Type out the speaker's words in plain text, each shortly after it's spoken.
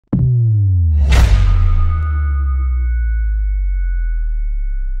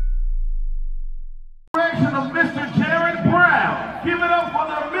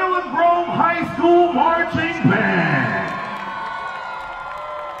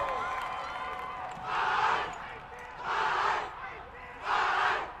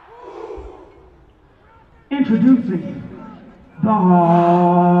Introducing the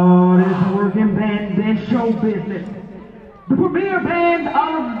hardest working band in show business, the premier band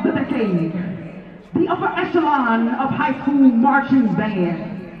of the decade, the upper echelon of high school marching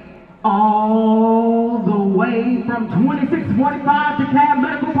band, all the way from 2645 Dekalb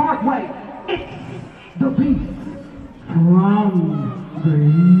Medical Parkway. It's the Beast from the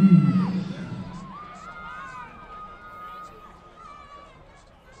East.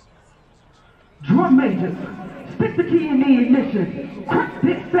 Drum majors, stick the key in the ignition. Crack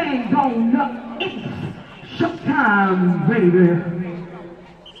this thing on up. It's showtime, baby.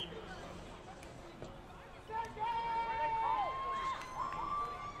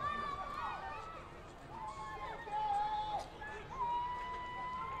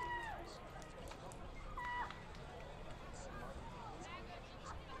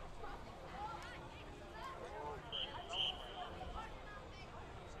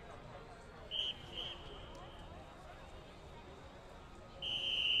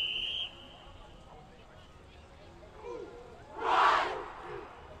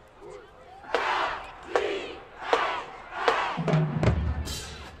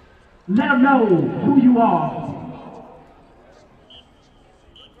 Let them know who you are.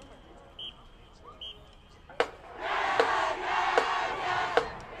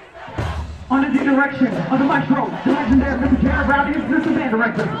 Under the direction of the maestro, the legendary Mr. Jared Rowdy, assistant band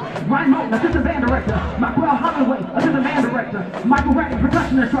director. Ryan Moulton, assistant band director. Michael Holloway, assistant band director. Michael Rackett,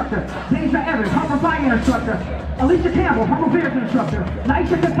 percussion instructor. Deja Evans, Harper Fire instructor. Alicia Campbell, Purple Bears instructor.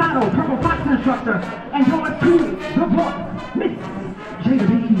 Naisha Catano, Purple Fox instructor. And yours truly, the voice, Miss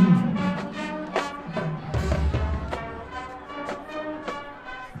J.B.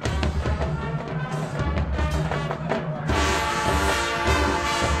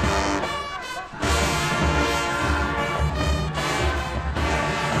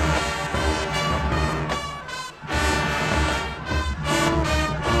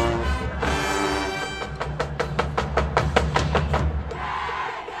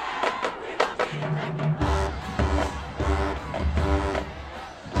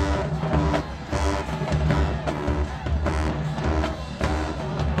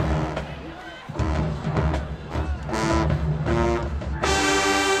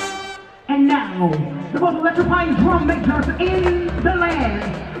 The most electrifying drum makers in the land,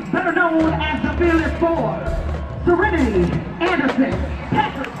 better known as the Fearless Four. Serenity, Anderson,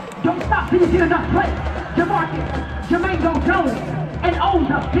 Patrick, Don't Stop Till You Get Enough Play, Jamarcus, Jermaine Jones, and on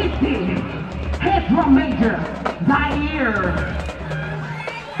the 50, head drum major, Zaire,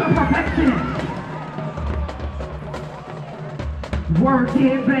 the Perfectionist. Work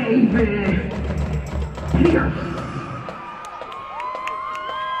it, baby. Pierce.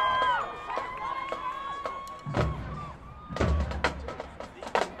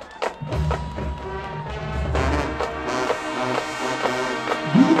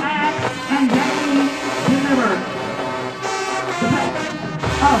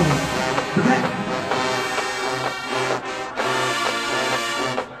 The best.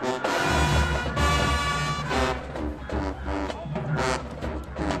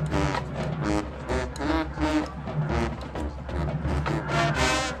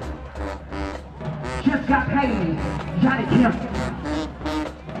 Just got paid, Johnny Kemp.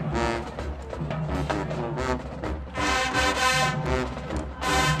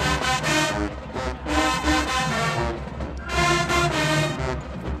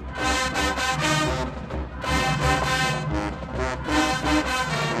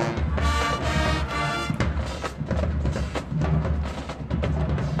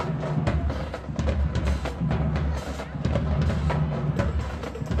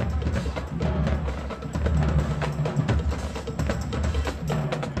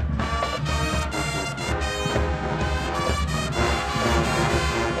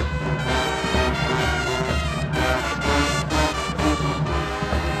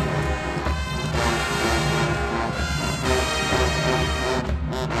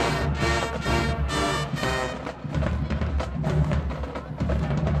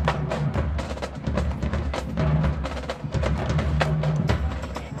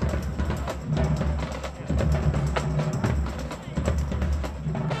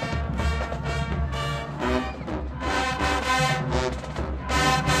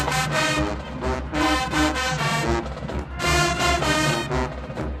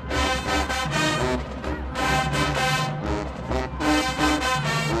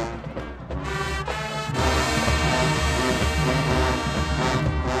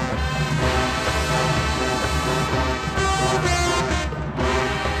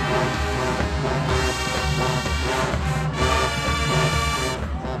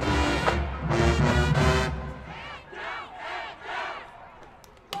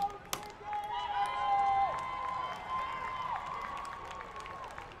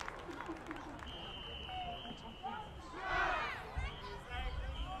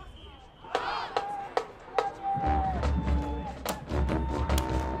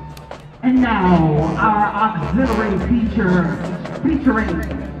 And now, our auxiliary feature,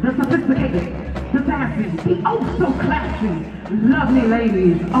 featuring the sophisticated, the sassy, the oh-so-classy, lovely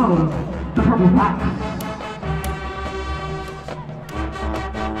ladies of the Purple Box.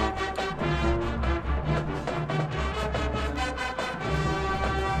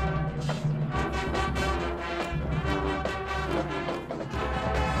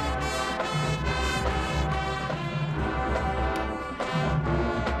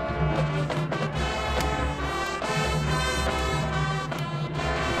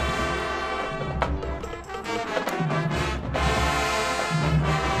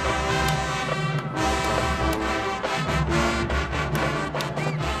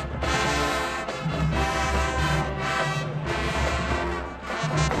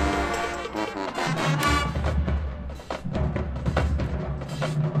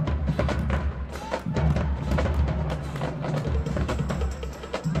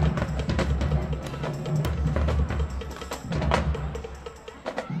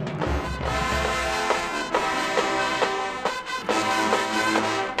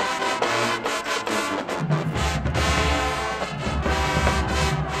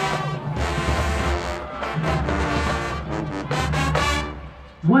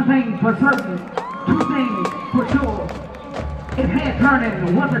 One thing for certain, two things for sure. If head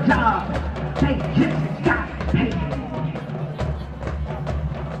turning was a job, they just got paid.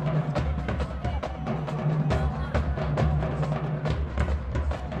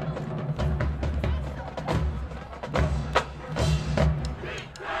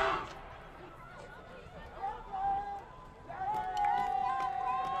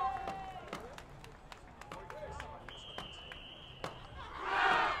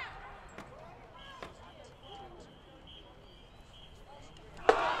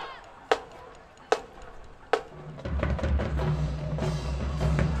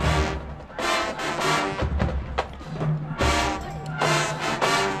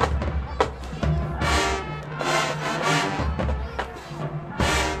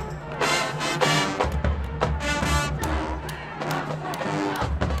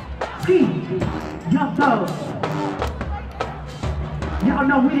 Young thugs, y'all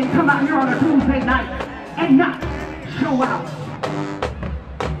know we didn't come out here on a Tuesday night and not show out.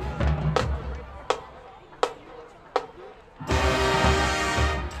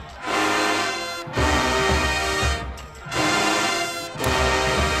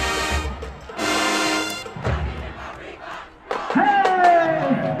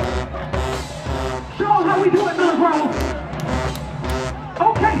 Hey! Show 'em how we do it, Little Grove.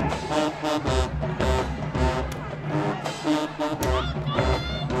 Okay.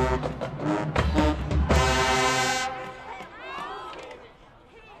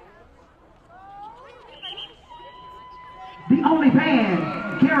 The only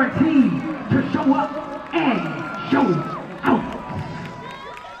band guaranteed to show up and show out.